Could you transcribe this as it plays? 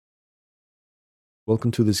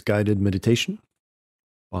Welcome to this guided meditation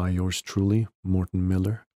by yours truly, Morton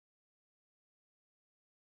Miller.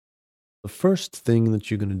 The first thing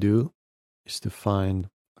that you're going to do is to find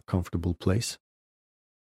a comfortable place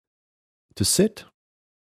to sit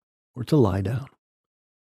or to lie down.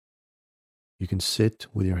 You can sit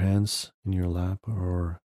with your hands in your lap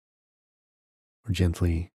or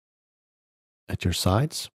gently at your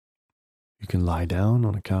sides. You can lie down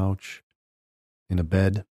on a couch, in a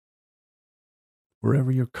bed,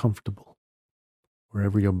 wherever you're comfortable,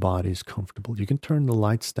 wherever your body is comfortable. You can turn the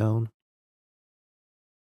lights down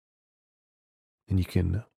and you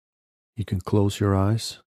can close your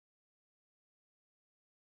eyes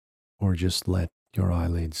or just let your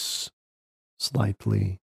eyelids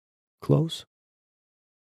slightly close.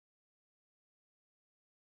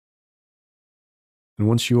 And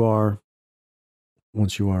once you are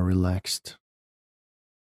relaxed,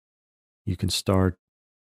 you can start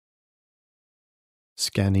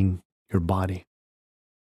scanning your body.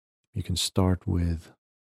 You can start with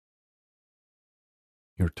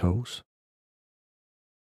your toes.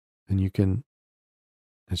 And you can,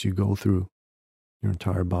 as you go through your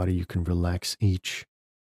entire body, you can relax each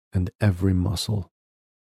and every muscle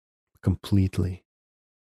completely.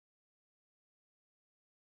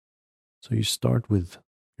 So you start with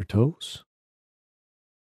your toes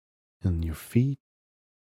and your feet,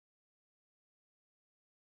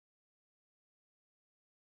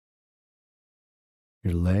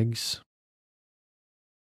 your legs,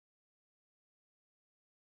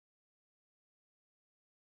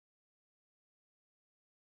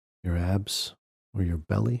 your abs or your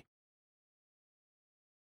belly,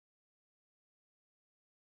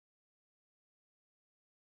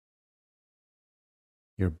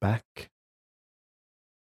 your back,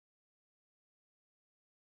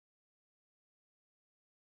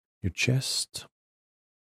 your chest,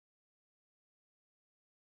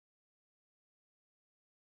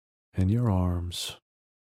 and your arms,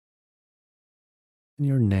 and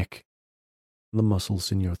your neck, and the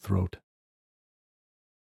muscles in your throat.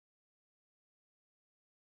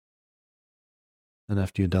 And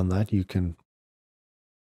after you've done that, you can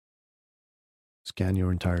scan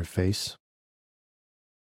your entire face,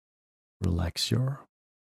 relax your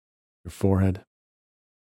forehead,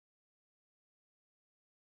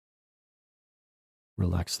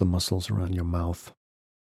 relax the muscles around your mouth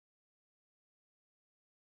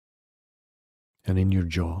and in your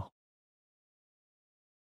jaw.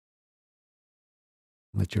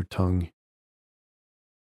 Let your tongue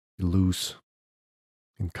be loose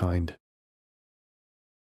and kind.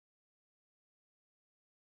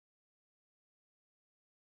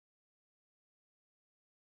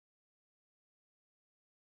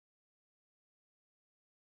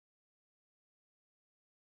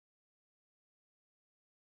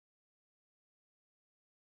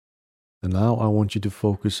 And now I want you to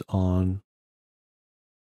focus on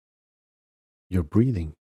your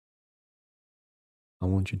breathing. I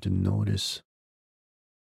want you to notice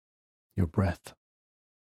your breath.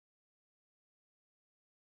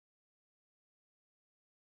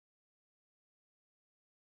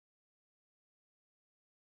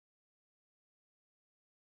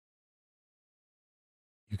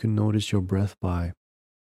 You can notice your breath by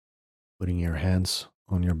putting your hands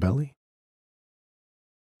on your belly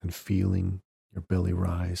and feeling your belly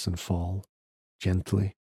rise and fall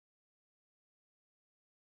gently.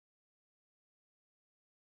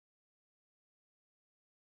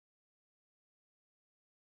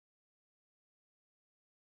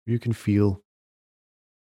 You can feel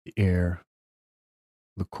the air,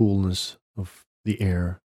 the coolness of the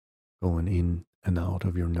air going in and out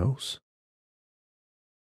of your nose.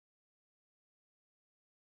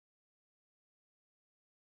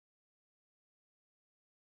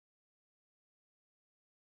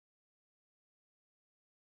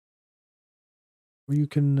 Or you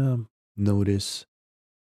can notice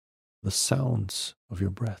the sounds of your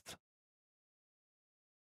breath.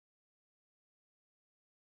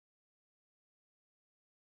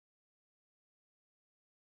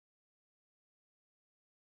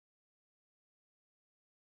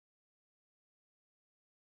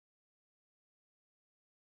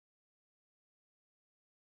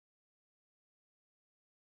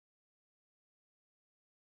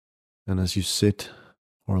 And as you sit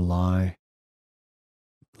or lie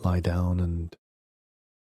down and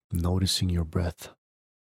noticing your breath,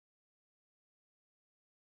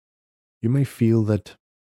 you may feel that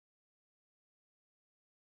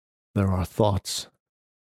there are thoughts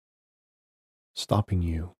stopping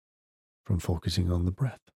you from focusing on the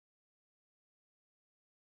breath.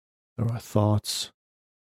 There are thoughts,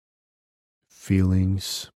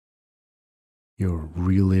 feelings, you're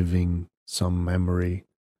reliving some memory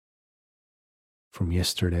from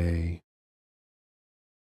yesterday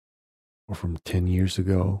or from 10 years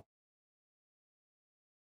ago.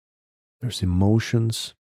 There's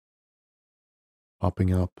emotions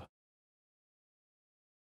popping up.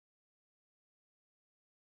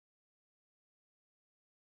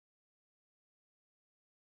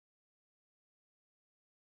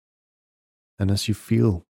 And as you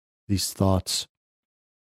feel these thoughts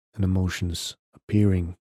and emotions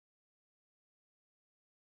appearing,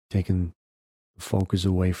 taking the focus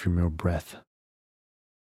away from your breath,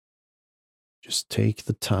 just take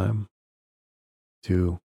the time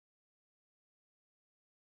to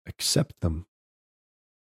accept them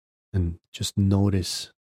and just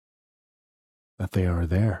notice that they are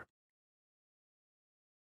there.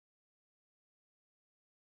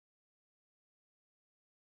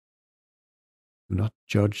 Do not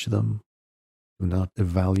judge them. Do not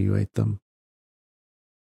evaluate them.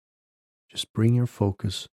 Just bring your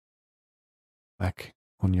focus back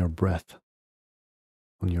on your breath,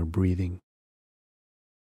 on your breathing.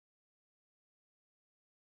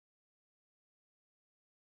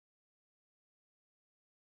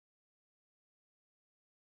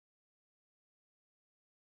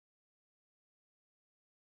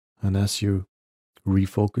 And as you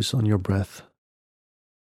refocus on your breath,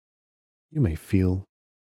 you may feel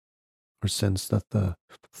or sense that the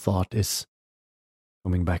thought is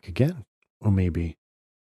coming back again, or maybe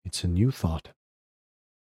it's a new thought.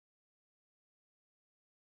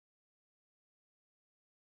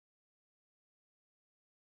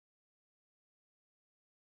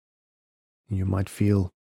 You might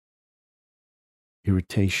feel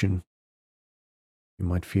irritation. You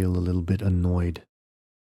might feel a little bit annoyed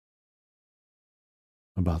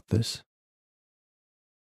about this.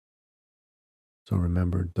 So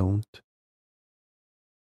remember, don't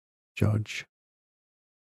judge,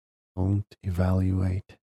 don't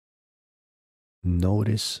evaluate.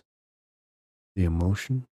 Notice the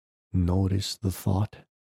emotion, notice the thought,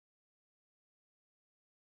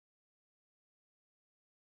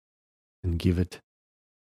 and give it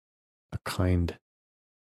a kind,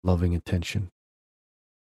 loving attention.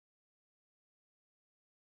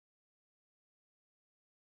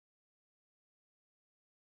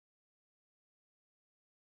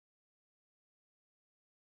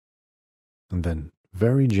 And then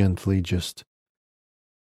very gently just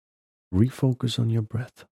refocus on your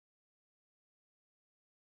breath.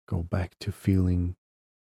 Go back to feeling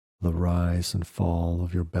the rise and fall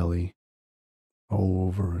of your belly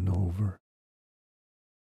over and over.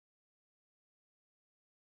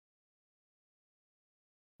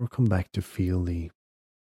 Or come back to feel the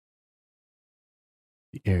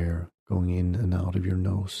air going in and out of your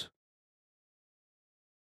nose.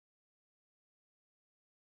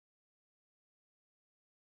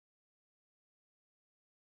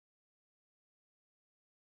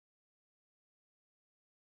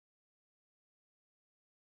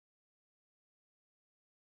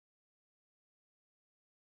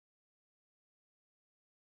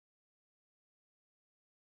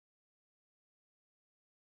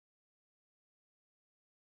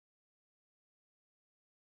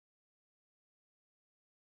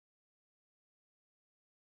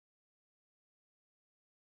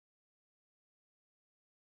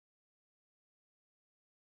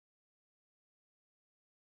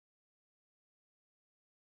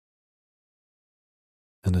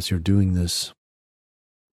 And as you're doing this,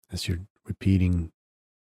 as you're repeating,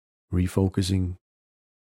 refocusing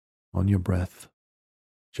on your breath,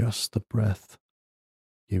 just the breath,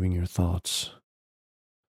 giving your thoughts,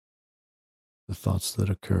 the thoughts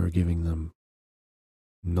that occur, giving them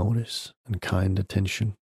notice and kind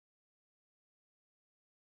attention.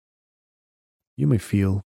 You may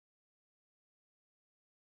feel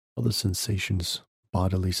other sensations,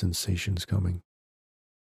 bodily sensations coming.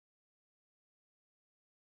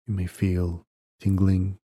 You may feel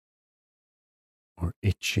tingling or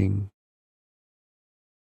itching,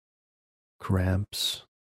 cramps.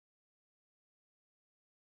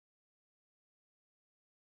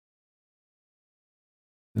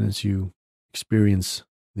 And as you experience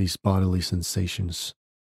these bodily sensations,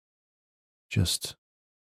 just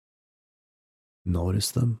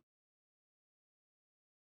notice them,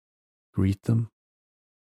 greet them,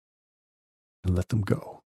 and let them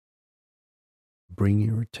go. Bring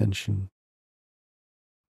your attention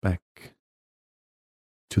back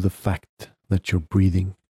to the fact that you're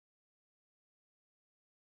breathing.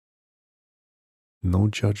 No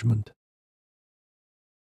judgment,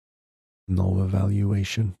 no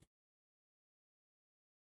evaluation.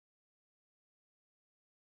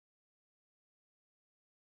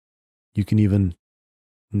 You can even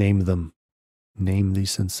name them. Name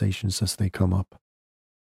these sensations as they come up.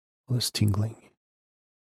 All this tingling.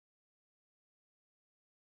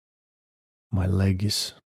 My leg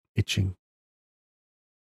is itching.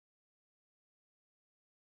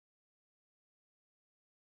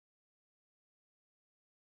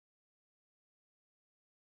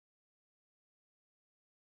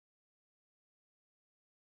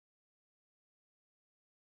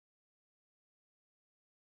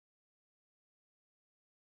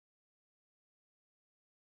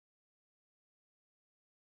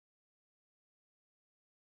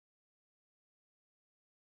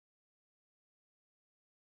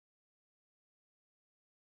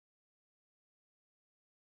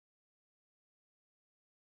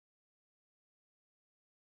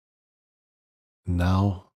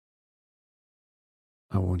 Now,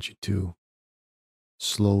 I want you to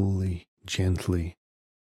slowly, gently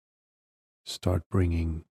start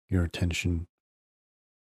bringing your attention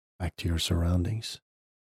back to your surroundings.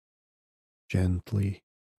 Gently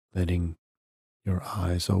letting your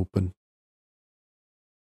eyes open.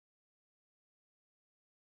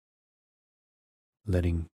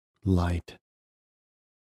 Letting light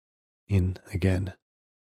in again.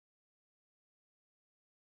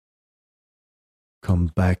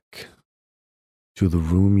 Come back to the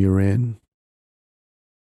room you're in.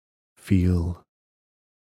 Feel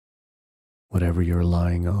whatever you're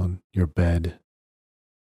lying on, your bed,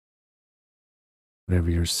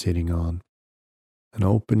 whatever you're sitting on, and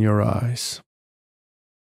open your eyes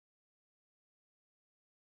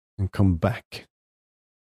and come back.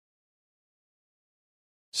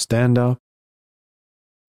 Stand up,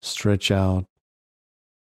 stretch out,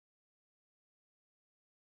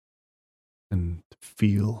 and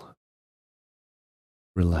feel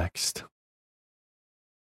relaxed.